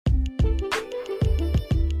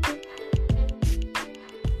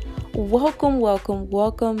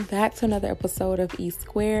Welcome back to another episode of E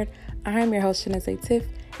Squared. I'm your host, Shanazay Tiff,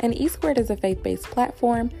 and E Squared is a faith-based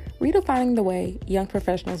platform redefining the way young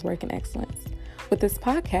professionals work in excellence. With this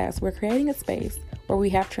podcast, we're creating a space where we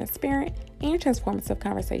have transparent and transformative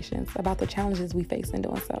conversations about the challenges we face in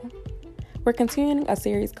doing so. We're continuing a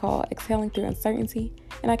series called Exhaling Through Uncertainty,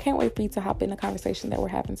 and I can't wait for you to hop in the conversation that we're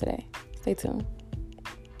having today. Stay tuned.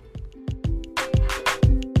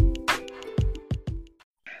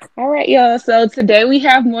 All right, y'all. So today we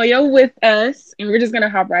have Moyo with us, and we're just going to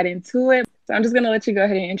hop right into it. So I'm just going to let you go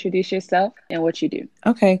ahead and introduce yourself and what you do.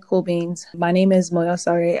 Okay, cool beans. My name is Moyo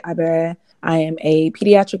Abere. I am a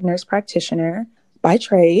pediatric nurse practitioner by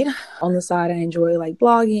trade. On the side, I enjoy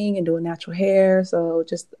blogging and doing natural hair. So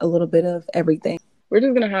just a little bit of everything. We're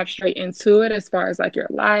just going to hop straight into it as far as your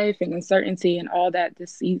life and uncertainty and all that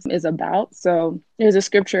this season is about. So there's a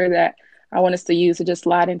scripture that I want us to use to just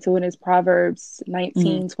slide into it. Is Proverbs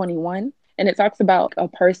 19:21. And it talks about a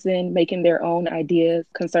person making their own ideas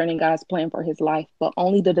concerning God's plan for his life, but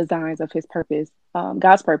only the designs of his purpose,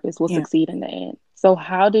 God's purpose will succeed in the end. So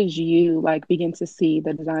how did you begin to see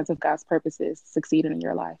the designs of God's purposes succeeding in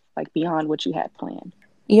your life, beyond what you had planned?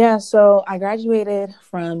 Yeah, so I graduated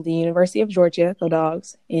from the University of Georgia, go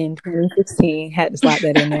Dogs, in 2016. Had to slap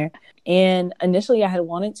that in there. And initially I had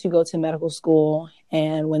wanted to go to medical school.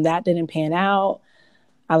 And when that didn't pan out,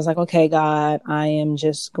 I was like, okay, God, I am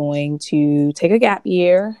just going to take a gap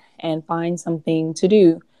year and find something to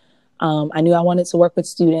do. I knew I wanted to work with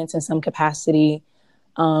students in some capacity.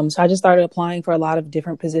 So I just started applying for a lot of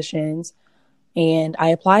different positions. And I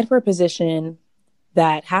applied for a position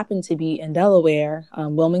that happened to be in Delaware,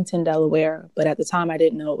 Wilmington, Delaware. But at the time, I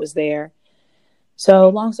didn't know it was there. So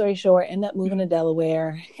long story short, ended up moving to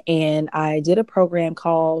Delaware. And I did a program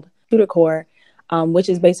called Tutor Corps, which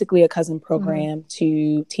is basically a cousin program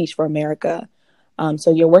to Teach for America.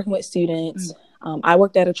 So you're working with students. I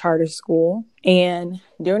worked at a charter school. And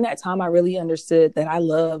during that time, I really understood that I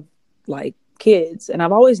love kids. And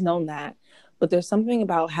I've always known that. But there's something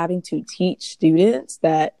about having to teach students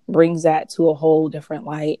that brings that to a whole different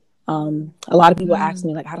light. A lot of people ask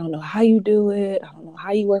me, I don't know how you do it. I don't know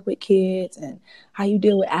how you work with kids and how you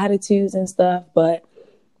deal with attitudes and stuff. But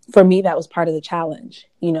for me, that was part of the challenge,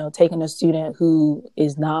 taking a student who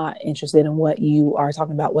is not interested in what you are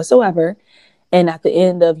talking about whatsoever. And at the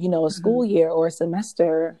end of, a school year or a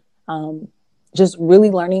semester, just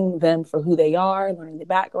really learning them for who they are, learning the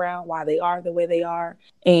background, why they are the way they are.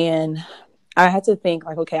 And I had to think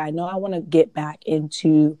okay, I know I want to get back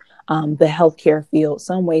into the healthcare field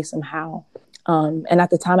some way, somehow. And at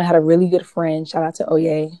the time I had a really good friend, shout out to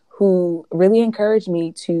Oye, who really encouraged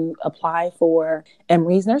me to apply for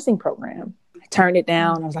Emory's nursing program. I turned it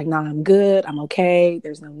down. I was like, nah, I'm good. I'm okay.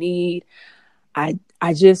 There's no need. I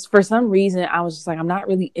just, for some reason, I was just I'm not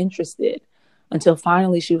really interested, until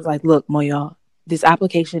finally she was like, look, Moyo, this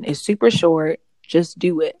application is super short. Just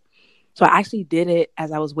do it. So I actually did it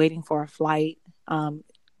as I was waiting for a flight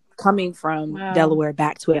coming from Delaware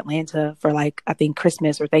back to Atlanta for I think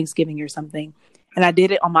Christmas or Thanksgiving or something. And I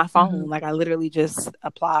did it on my phone. I literally just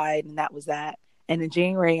applied and that was that. And in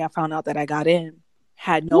January, I found out that I got in.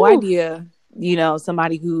 Had no idea,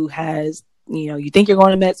 somebody who has, you think you're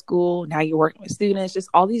going to med school. Now you're working with students, just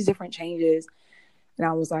all these different changes. And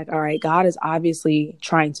I was like, all right, God is obviously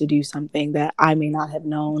trying to do something that I may not have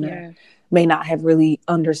known or may not have really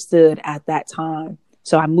understood at that time.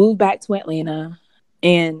 So I moved back to Atlanta,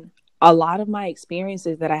 and a lot of my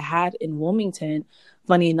experiences that I had in Wilmington,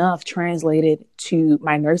 funny enough, translated to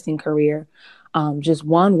my nursing career. Just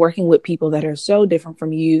working with people that are so different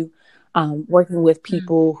from you, working with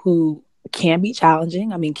people who can be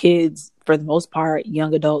challenging. I mean, kids, for the most part,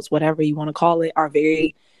 young adults, whatever you want to call it, are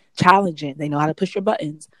very challenging. They know how to push your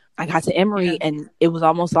buttons. I got to Emory and it was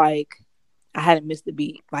almost like I hadn't missed a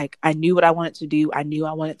beat. I knew what I wanted to do. I knew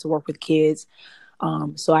I wanted to work with kids.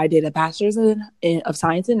 So I did a bachelor's of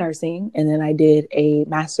science in nursing, and then I did a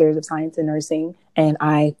master's of science in nursing, and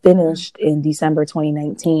I finished in December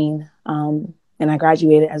 2019. And I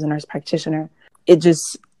graduated as a nurse practitioner.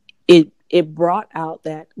 It brought out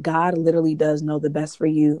that God literally does know the best for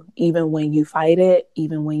you, even when you fight it,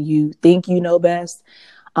 even when you think you know best.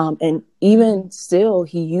 And even still,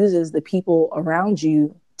 he uses the people around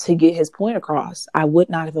you to get his point across. I would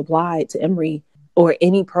not have applied to Emory or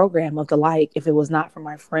any program of the like if it was not for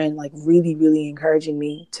my friend, really, really encouraging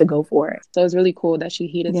me to go for it. So it's really cool that she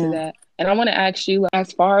heeded to that. And I want to ask you,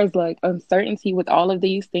 as far as uncertainty with all of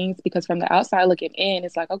these things, because from the outside looking in,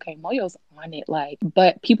 it's okay, Moyo's on it,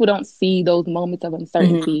 but people don't see those moments of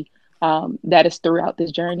uncertainty that is throughout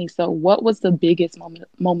this journey. So what was the biggest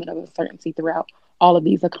moment of uncertainty throughout all of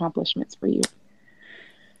these accomplishments for you?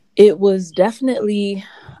 It was definitely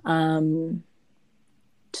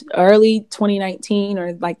early 2019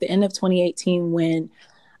 or like the end of 2018 when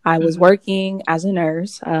I was working as a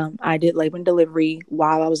nurse. I did labor and delivery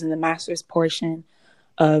while I was in the master's portion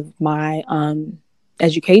of my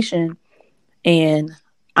education. And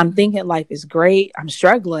I'm thinking life is great. I'm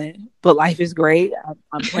struggling, but life is great.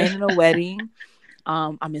 I'm planning a wedding.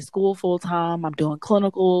 I'm in school full time. I'm doing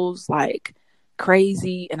clinicals like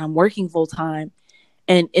crazy, and I'm working full time.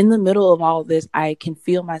 And in the middle of all of this, I can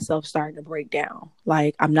feel myself starting to break down.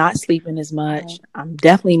 Like I'm not sleeping as much. I'm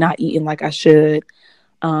definitely not eating like I should.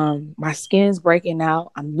 My skin's breaking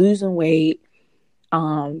out. I'm losing weight.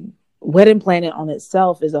 Wedding planning on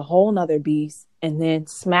itself is a whole nother beast. And then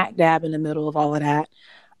smack dab in the middle of all of that,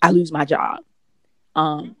 I lose my job.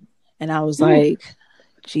 And I was like,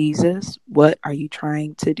 Jesus, what are you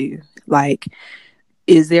trying to do? Like,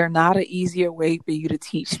 is there not an easier way for you to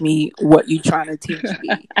teach me what you're trying to teach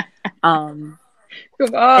me? Come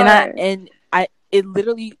on. And I it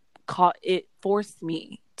literally forced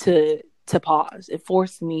me to pause. It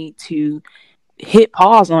forced me to hit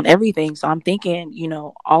pause on everything. So I'm thinking,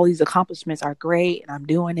 all these accomplishments are great and I'm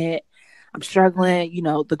doing it. I'm struggling,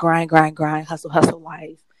 the grind, hustle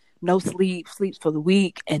life. No sleeps for the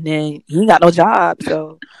week, and then you ain't got no job.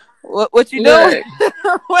 So what you doing?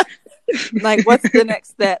 Like, what's the next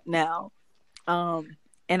step now? And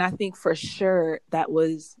I think for sure that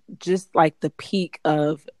was just like the peak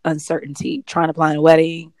of uncertainty, trying to plan a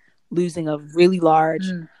wedding, losing a really large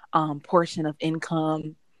portion of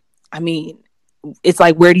income. I mean, it's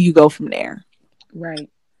like, where do you go from there? Right.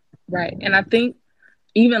 And I think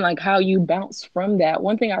even like how you bounce from that,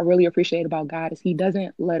 one thing I really appreciate about God is he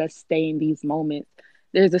doesn't let us stay in these moments.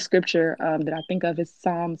 There's a scripture that I think of is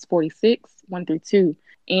Psalms 46, 1-2.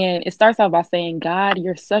 And it starts out by saying, God,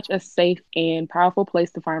 you're such a safe and powerful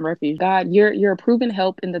place to find refuge. God, you're a proven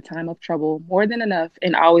help in the time of trouble, more than enough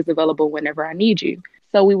and always available whenever I need you.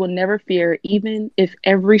 So we will never fear, even if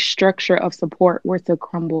every structure of support were to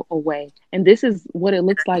crumble away. And this is what it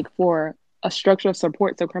looks like for a structure of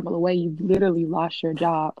support to crumble away. You literally lost your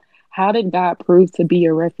job. How did God prove to be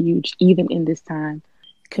your refuge even in this time?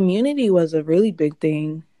 Community was a really big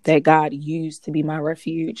thing that God used to be my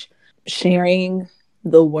refuge. Sharing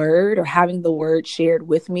the word or having the word shared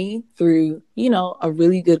with me through, a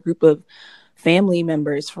really good group of family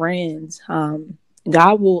members, friends.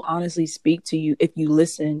 God will honestly speak to you if you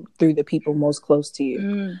listen through the people most close to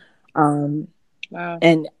you. Wow.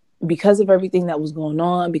 And because of everything that was going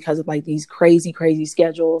on, because of like these crazy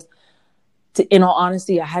schedules, in all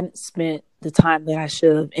honesty, I hadn't spent the time that I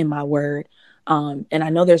should have in my word. And I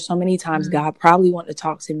know there's so many times God probably want to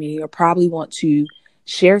talk to me or probably want to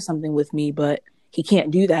share something with me, but he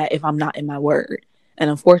can't do that if I'm not in my word. And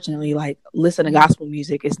unfortunately, like, listen to gospel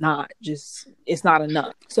music it's not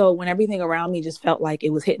enough. So when everything around me just felt like it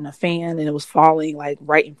was hitting a fan and it was falling like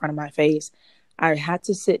right in front of my face, I had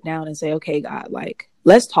to sit down and say, okay, God, like,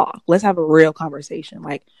 let's talk. Let's have a real conversation.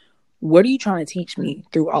 Like, what are you trying to teach me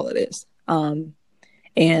through all of this? And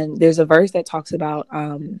there's a verse that talks about,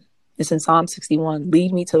 it's in Psalm 61,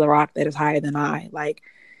 lead me to the rock that is higher than I. Like,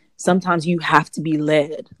 sometimes you have to be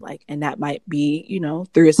led, like, and that might be,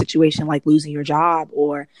 through a situation like losing your job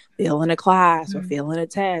or failing a class or failing a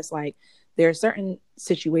test. Like, there are certain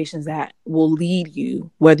situations that will lead you,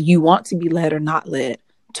 whether you want to be led or not led,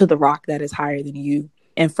 to the rock that is higher than you.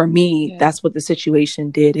 And for me, that's what the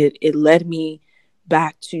situation did. It led me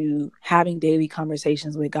back to having daily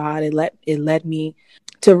conversations with God. It led me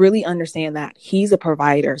to really understand that he's a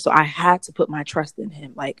provider. So I had to put my trust in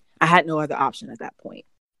him. Like, I had no other option at that point.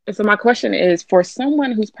 So my question is, for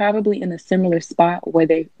someone who's probably in a similar spot where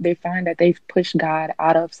they find that they've pushed God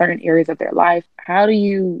out of certain areas of their life, how do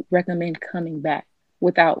you recommend coming back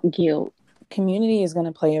without guilt? Community is going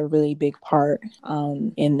to play a really big part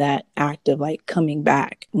in that act of like coming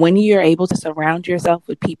back. When you're able to surround yourself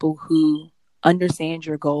with people who understand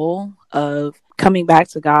your goal of coming back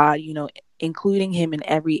to God, including him in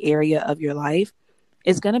every area of your life,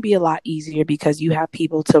 it's going to be a lot easier because you have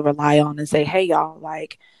people to rely on and say, hey, y'all,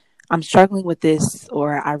 like, I'm struggling with this,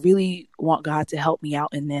 or I really want God to help me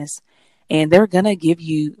out in this. And they're going to give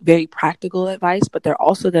you very practical advice, but they're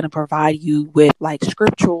also going to provide you with like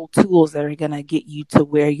scriptural tools that are going to get you to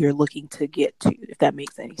where you're looking to get to, if that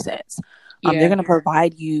makes any sense. They're going to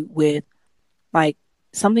provide you with like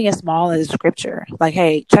something as small as scripture. Like,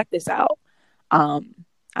 hey, check this out.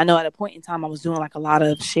 I know at a point in time I was doing like a lot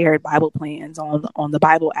of shared Bible plans on the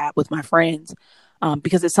Bible app with my friends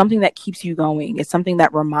because it's something that keeps you going. It's something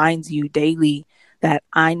that reminds you daily that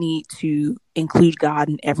I need to include God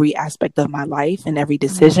in every aspect of my life and every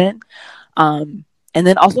decision. And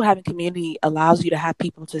then also having community allows you to have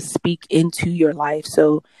people to speak into your life.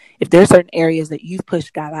 So if there's certain areas that you've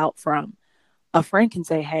pushed God out from, a friend can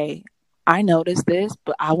say, hey, I noticed this,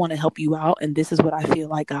 but I want to help you out. And this is what I feel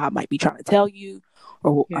like God might be trying to tell you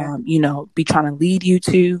or, be trying to lead you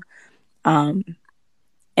to.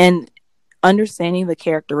 And understanding the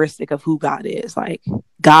characteristic of who God is. Like,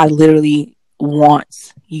 God literally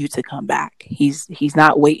wants you to come back. He's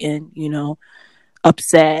not waiting,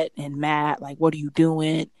 upset and mad. Like, what are you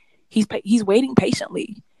doing? He's waiting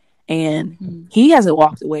patiently. And he hasn't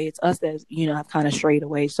walked away. It's us that, have kind of strayed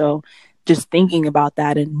away. So just thinking about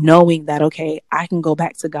that and knowing that, okay, I can go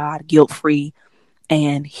back to God guilt-free,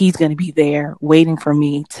 and he's going to be there waiting for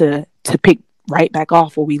me to pick right back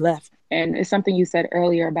off where we left. And it's something you said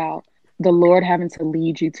earlier about the Lord having to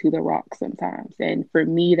lead you to the rock sometimes. And for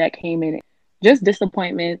me, that came in just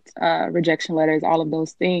disappointment, rejection letters, all of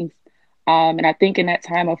those things. And I think in that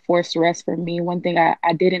time of forced rest for me, one thing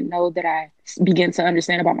I didn't know that I began to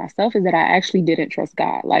understand about myself is that I actually didn't trust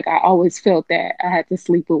God. Like, I always felt that I had to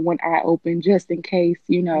sleep with one eye open just in case,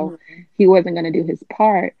 he wasn't going to do his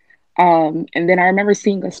part. And then I remember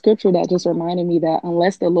seeing a scripture that just reminded me that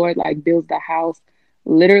unless the Lord builds the house,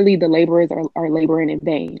 literally the laborers are laboring in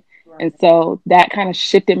vain. Right. And so that kind of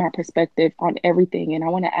shifted my perspective on everything. And I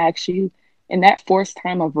want to ask you, in that forced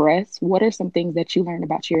time of rest, what are some things that you learned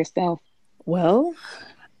about yourself? Well,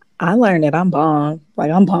 I learned that I'm bomb. Like,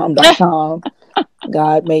 I'm bomb.com.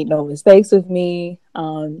 God made no mistakes with me.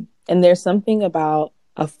 And there's something about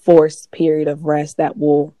a forced period of rest that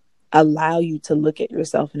will allow you to look at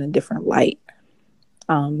yourself in a different light.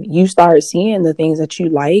 You start seeing the things that you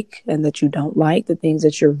like and that you don't like, the things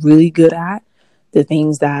that you're really good at, the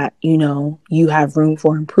things that, you have room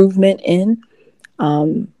for improvement in.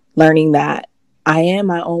 Learning that I am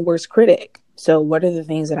my own worst critic. So what are the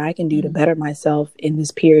things that I can do to better myself in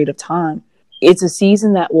this period of time? It's a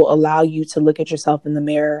season that will allow you to look at yourself in the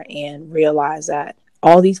mirror and realize that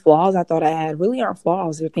all these flaws I thought I had really aren't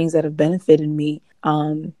flaws. They're things that have benefited me.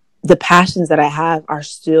 The passions that I have are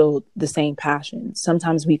still the same passions.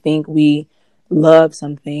 Sometimes we think we love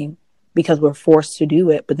something because we're forced to do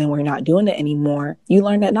it, but then we're not doing it anymore. You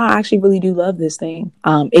learn that, no, I actually really do love this thing.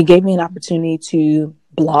 It gave me an opportunity to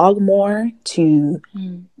blog more, to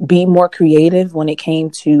be more creative when it came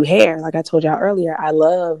to hair. Like I told y'all earlier, I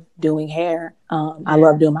love doing hair. I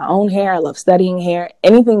love doing my own hair. I love studying hair.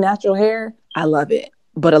 Anything natural hair, I love it.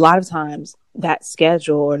 But a lot of times that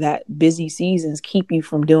schedule or that busy seasons keep you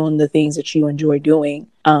from doing the things that you enjoy doing.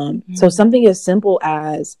 So something as simple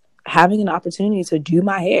as having an opportunity to do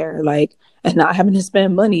my hair, and not having to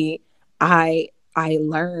spend money, I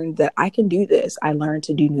learned that I can do this. I learned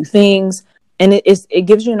to do new things. And it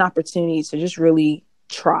gives you an opportunity to just really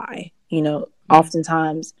try.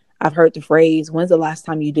 Oftentimes I've heard the phrase, when's the last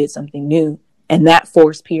time you did something new? And that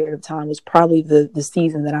forced period of time was probably the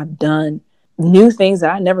season that I've done new things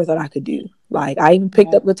that I never thought I could do. Like, I even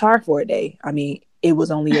picked up guitar for a day. I mean, it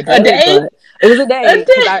was only a day, but it was a day.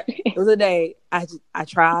 It was a day. I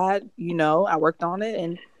tried, I worked on it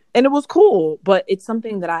and it was cool, but it's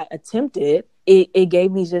something that I attempted. It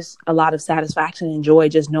gave me just a lot of satisfaction and joy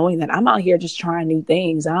just knowing that I'm out here just trying new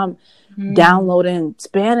things. I'm downloading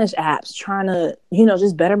Spanish apps, trying to,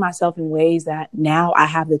 just better myself in ways that now I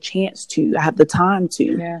have the chance to, I have the time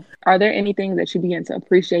to. Yeah. Are there any things that you begin to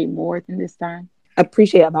appreciate more in this time?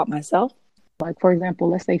 Appreciate about myself? Like, for example,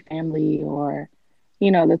 let's say family or,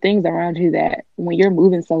 the things around you that when you're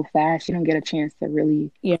moving so fast, you don't get a chance to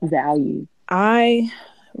really value. I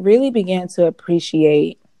really began to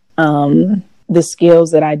appreciate the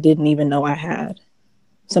skills that I didn't even know I had.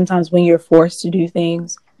 Sometimes when you're forced to do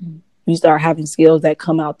things, you start having skills that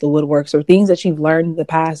come out the woodworks or things that you've learned in the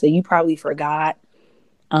past that you probably forgot.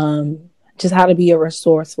 Just how to be a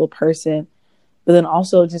resourceful person, but then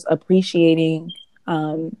also just appreciating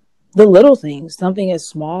the little things. Something as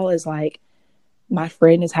small as my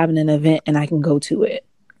friend is having an event and I can go to it.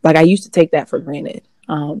 Like, I used to take that for granted.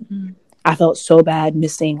 I felt so bad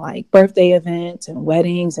missing birthday events and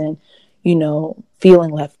weddings and,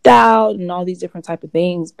 feeling left out and all these different type of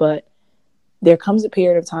things. But there comes a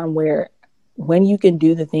period of time where when you can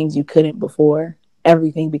do the things you couldn't before,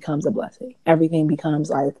 everything becomes a blessing. Everything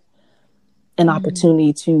becomes an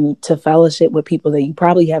opportunity to fellowship with people that you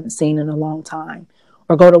probably haven't seen in a long time,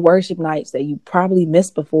 or go to worship nights that you probably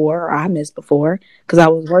missed before, or I missed before because I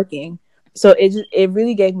was working. So it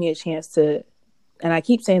really gave me a chance to, and I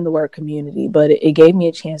keep saying the word community, but it gave me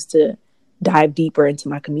a chance to dive deeper into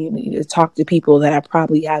my community, to talk to people that I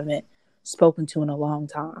probably haven't spoken to in a long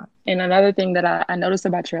time. And another thing that I noticed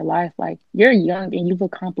about your life, like you're young and you've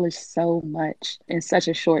accomplished so much in such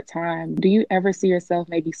a short time. Do you ever see yourself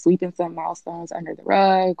maybe sweeping some milestones under the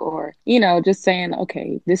rug, or, just saying,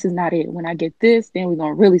 okay, this is not it. When I get this, then we're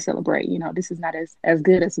going to really celebrate. This is not as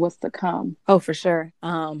good as what's to come. Oh, for sure.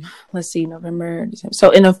 Let's see, November, December.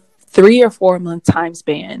 So in a 3 or 4 month time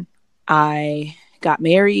span, I got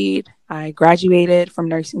married. I graduated from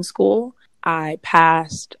nursing school. I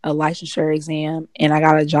passed a licensure exam and I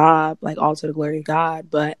got a job, like all to the glory of God.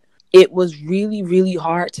 But it was really, really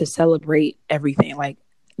hard to celebrate everything. Like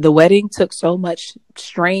the wedding took so much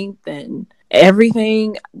strength and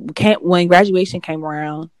everything. When graduation came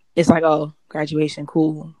around, it's like, oh, graduation,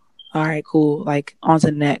 cool. All right, cool. Like on to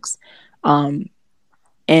the next. And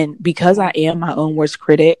because I am my own worst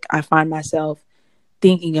critic, I find myself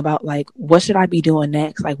thinking about like, what should I be doing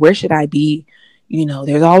next? Like, where should I be?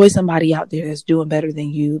 There's always somebody out there that's doing better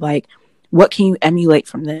than you. Like, what can you emulate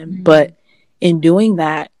from them? Mm-hmm. But in doing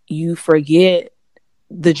that, you forget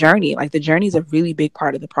the journey. Like, the journey is a really big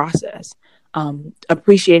part of the process.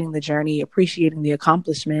 Appreciating the journey, appreciating the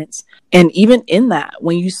accomplishments. And even in that,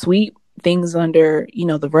 when you sweep things under,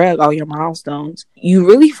 the rug, all your milestones, you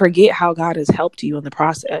really forget how God has helped you in the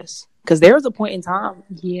process. Because there was a point in time,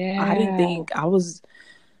 I didn't think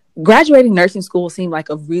graduating nursing school seemed like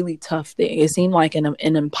a really tough thing. It seemed like an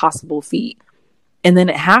impossible feat. And then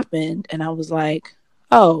it happened and I was like,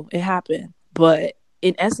 oh, it happened. But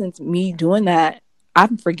in essence, me doing that,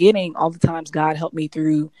 I'm forgetting all the times God helped me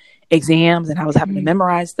through exams and I was having to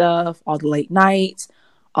memorize stuff, all the late nights,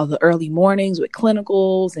 all the early mornings with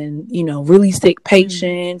clinicals and, really sick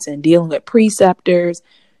patients and dealing with preceptors.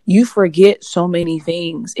 You forget so many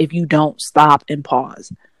things if you don't stop and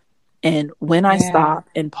pause. And when I stop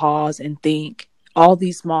and pause and think, all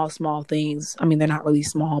these small things, I mean, they're not really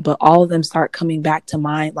small, but all of them start coming back to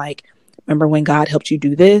mind. Like, remember when God helped you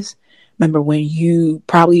do this? Remember when you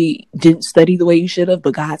probably didn't study the way you should have,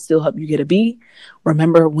 but God still helped you get a B?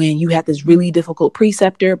 Remember when you had this really difficult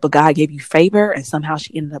preceptor, but God gave you favor and somehow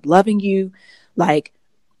she ended up loving you? Like,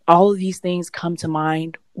 all of these things come to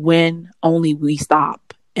mind when only we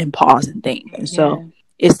stop and pause and think. And so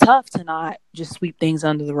it's tough to not just sweep things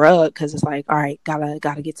under the rug because it's like, all right,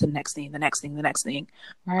 gotta get to the next thing.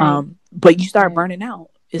 Right. But you start burning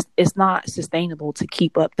out. It's not sustainable to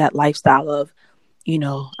keep up that lifestyle of,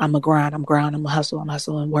 I'm a grind, I'm a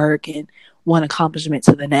hustle and work and one accomplishment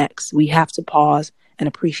to the next. We have to pause and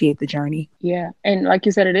appreciate the journey. Yeah. And like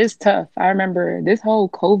you said, it is tough. I remember this whole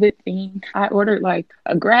COVID thing. I ordered like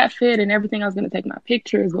a grad fit and everything. I was going to take my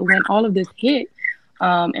pictures. But when all of this hit,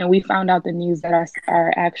 and we found out the news that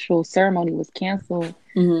our actual ceremony was canceled,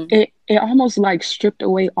 it almost like stripped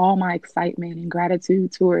away all my excitement and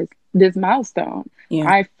gratitude towards this milestone. Yeah.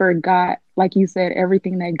 I forgot, like you said,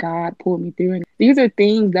 everything that God pulled me through. And these are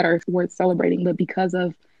things that are worth celebrating, but because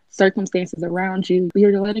of circumstances around you,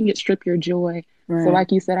 you're letting it strip your joy. Right. So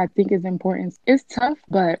like you said, I think it's important. It's tough,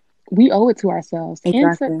 but we owe it to ourselves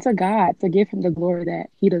and to God to give him the glory that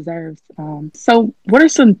he deserves. So what are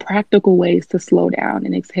some practical ways to slow down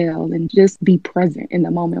and exhale and just be present in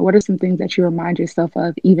the moment? What are some things that you remind yourself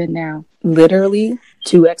of even now? Literally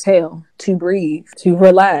to exhale, to breathe, to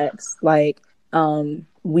relax. Like,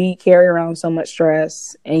 we carry around so much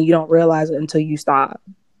stress and you don't realize it until you stop.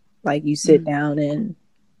 Like, you sit down and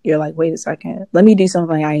you're like, wait a second, let me do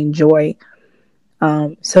something I enjoy.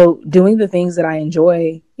 So doing the things that I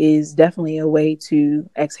enjoy is definitely a way to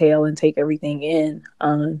exhale and take everything in.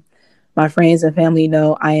 My friends and family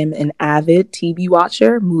know I am an avid TV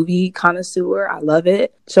watcher, movie connoisseur. I love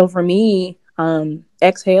it. So for me,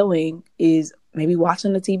 exhaling is maybe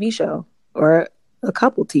watching a TV show or a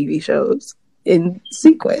couple TV shows in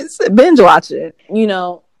sequence, binge watching,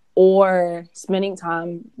 or spending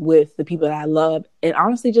time with the people that I love and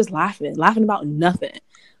honestly just laughing about nothing.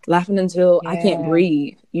 Laughing until I can't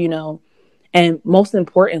breathe, and most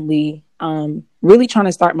importantly, really trying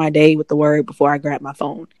to start my day with the word before I grab my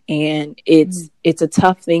phone. And it's a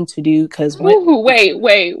tough thing to do because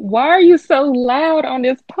wait, why are you so loud on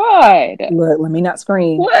this pod? Look, let me not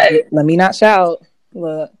scream. What? Let me not shout.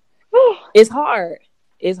 Look, it's hard,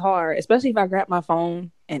 especially if I grab my phone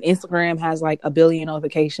and Instagram has like a billion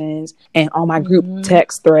notifications and all my group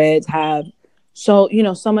text threads have so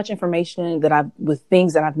much information with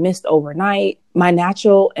things that I've missed overnight. My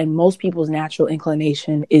natural and most people's natural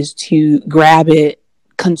inclination is to grab it,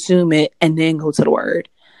 consume it, and then go to the word.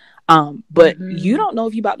 But you don't know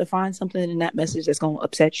if you're about to find something in that message that's going to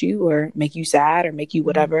upset you or make you sad or make you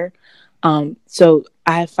whatever. So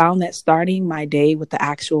I have found that starting my day with the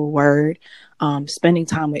actual word, spending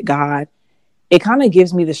time with God, it kind of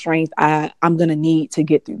gives me the strength I'm going to need to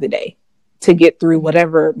get through the day. to get through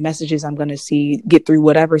whatever messages I'm going to see, get through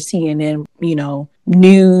whatever CNN,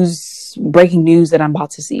 breaking news that I'm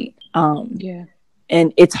about to see.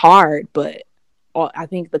 And it's hard, but I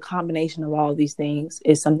think the combination of all of these things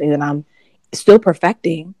is something that I'm still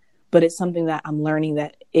perfecting, but it's something that I'm learning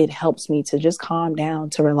that it helps me to just calm down,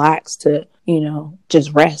 to relax, to,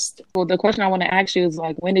 just rest. Well, the question I want to ask you is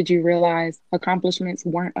like, when did you realize accomplishments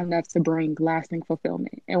weren't enough to bring lasting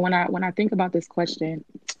fulfillment? And when I think about this question,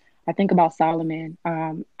 I think about Solomon.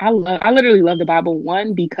 I literally love the Bible,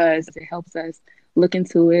 one, because it helps us look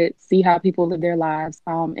into it, see how people live their lives,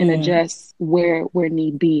 and adjust where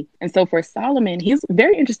need be. And so for Solomon, he's a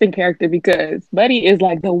very interesting character because Buddy is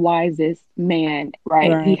like the wisest man,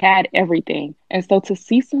 right? He had everything. And so to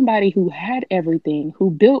see somebody who had everything,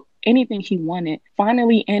 who built anything he wanted,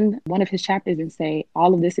 finally end one of his chapters and say,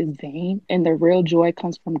 all of this is vain and the real joy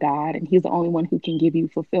comes from God, and he's the only one who can give you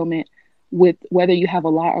fulfillment with whether you have a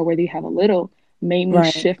lot or whether you have a little, made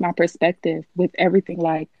me shift my perspective with everything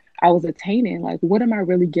like I was attaining. Like, what am I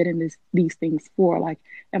really getting these things for? Like,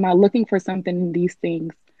 am I looking for something in these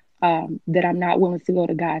things that I'm not willing to go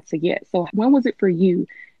to God to get? So when was it for you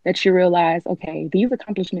that you realize, okay, these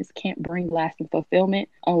accomplishments can't bring lasting fulfillment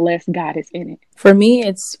unless God is in it? For me,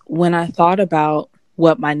 it's when I thought about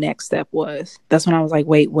what my next step was. That's when I was like,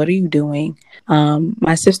 wait, what are you doing?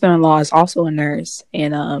 My sister-in-law is also a nurse,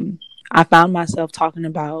 and I found myself talking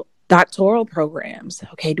about doctoral programs.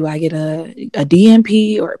 Okay, do I get a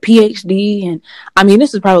DNP or a PhD? And I mean,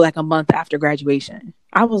 this is probably like a month after graduation.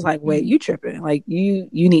 I was like, wait, you tripping. Like, you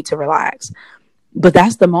need to relax. But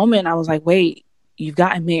that's the moment I was like, wait, you've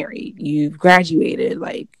gotten married, you've graduated,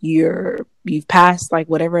 like you've passed like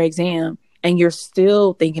whatever exam, and you're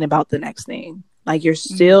still thinking about the next thing. Like, you're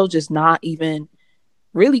still just not even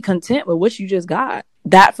really content with what you just got.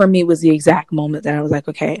 That for me was the exact moment that I was like,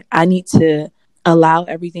 okay, I need to allow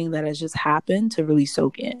everything that has just happened to really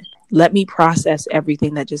soak in. Let me process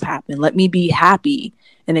everything that just happened. Let me be happy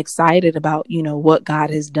and excited about, what God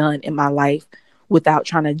has done in my life without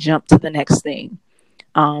trying to jump to the next thing.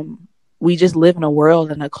 We just live in a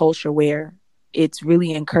world and a culture where it's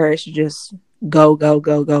really encouraged to just go, go,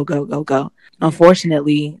 go, go, go, go, go.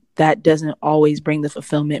 Unfortunately, that doesn't always bring the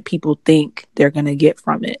fulfillment people think they're going to get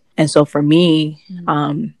from it. And so for me,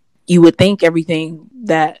 you would think everything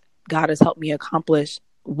that God has helped me accomplish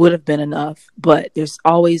would have been enough, but there's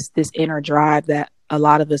always this inner drive that a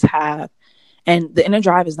lot of us have. And the inner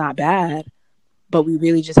drive is not bad, but we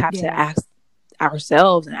really just have to ask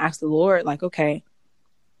ourselves and ask the Lord, like, okay,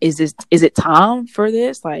 is it time for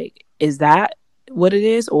this? Like, is that what it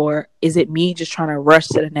is? Or is it me just trying to rush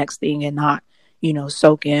to the next thing and not,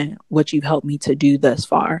 soak in what you've helped me to do thus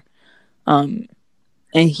far? And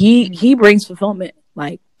he brings fulfillment.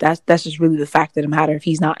 Like, that's just really the fact of the matter. If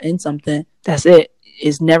he's not in something, that's it.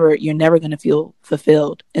 You're never going to feel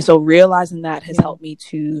fulfilled. And so realizing that has helped me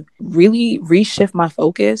to really reshift my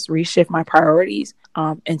focus, reshift my priorities,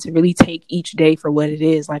 and to really take each day for what it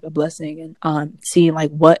is, like a blessing, and seeing like,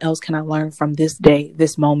 what else can I learn from this day,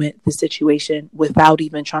 this moment, this situation, without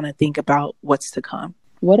even trying to think about what's to come.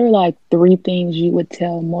 What are like 3 things you would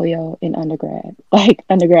tell Moyo in undergrad? Like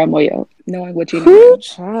undergrad Moyo, knowing what you know.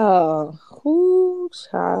 Child.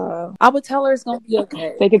 I would tell her it's going to be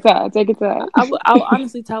okay. Take it time. I would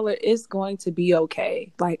honestly tell her it's going to be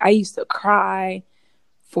okay. Like, I used to cry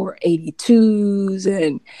for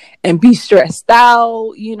 82s and be stressed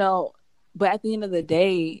out, but at the end of the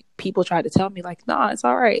day, people tried to tell me like, no, it's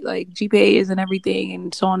all right. Like, GPA isn't everything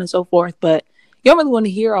and so on and so forth. But you don't really want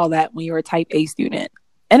to hear all that when you're a type A student.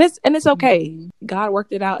 And it's okay. God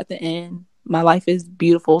worked it out at the end. My life is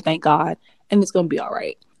beautiful, thank God. And it's going to be all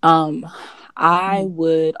right. I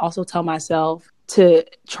would also tell myself to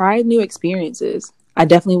try new experiences. I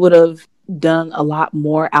definitely would have done a lot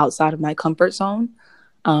more outside of my comfort zone.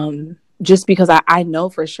 Just because I know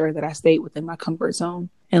for sure that I stayed within my comfort zone.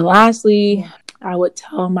 And lastly, I would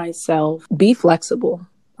tell myself, be flexible.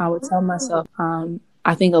 I would tell myself,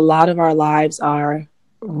 I think a lot of our lives are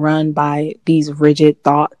run by these rigid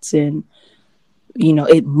thoughts and,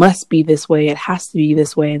 it must be this way. It has to be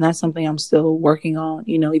this way. And that's something I'm still working on,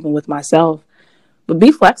 even with myself. But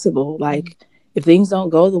be flexible. Like, if things don't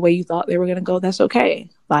go the way you thought they were going to go, that's okay.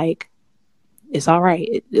 Like, it's all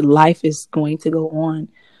right. Life is going to go on.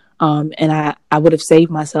 And I would have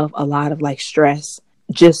saved myself a lot of like stress,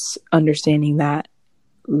 just understanding that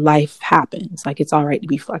life happens. Like, it's all right to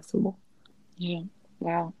be flexible. Yeah.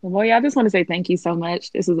 Wow. Well, I just want to say thank you so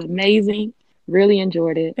much. This was amazing. Really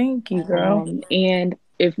enjoyed it. Thank you, girl. And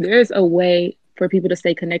if there's a way for people to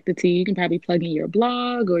stay connected to you, you can probably plug in your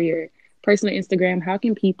blog or your personal Instagram. How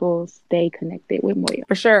can people stay connected with Moyo?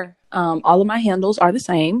 For sure. All of my handles are the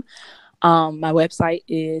same. My website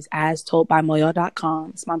is astoldbymoyo.com.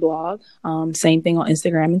 It's my blog. Same thing on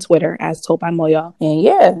Instagram and Twitter, as told by Moyo. And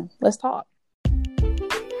yeah, let's talk.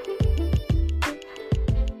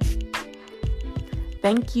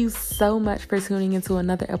 Thank you so much for tuning into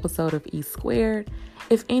another episode of E Squared.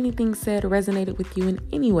 If anything said resonated with you in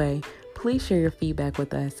any way, please share your feedback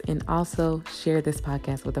with us and also share this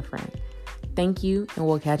podcast with a friend. Thank you, and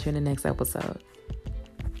we'll catch you in the next episode.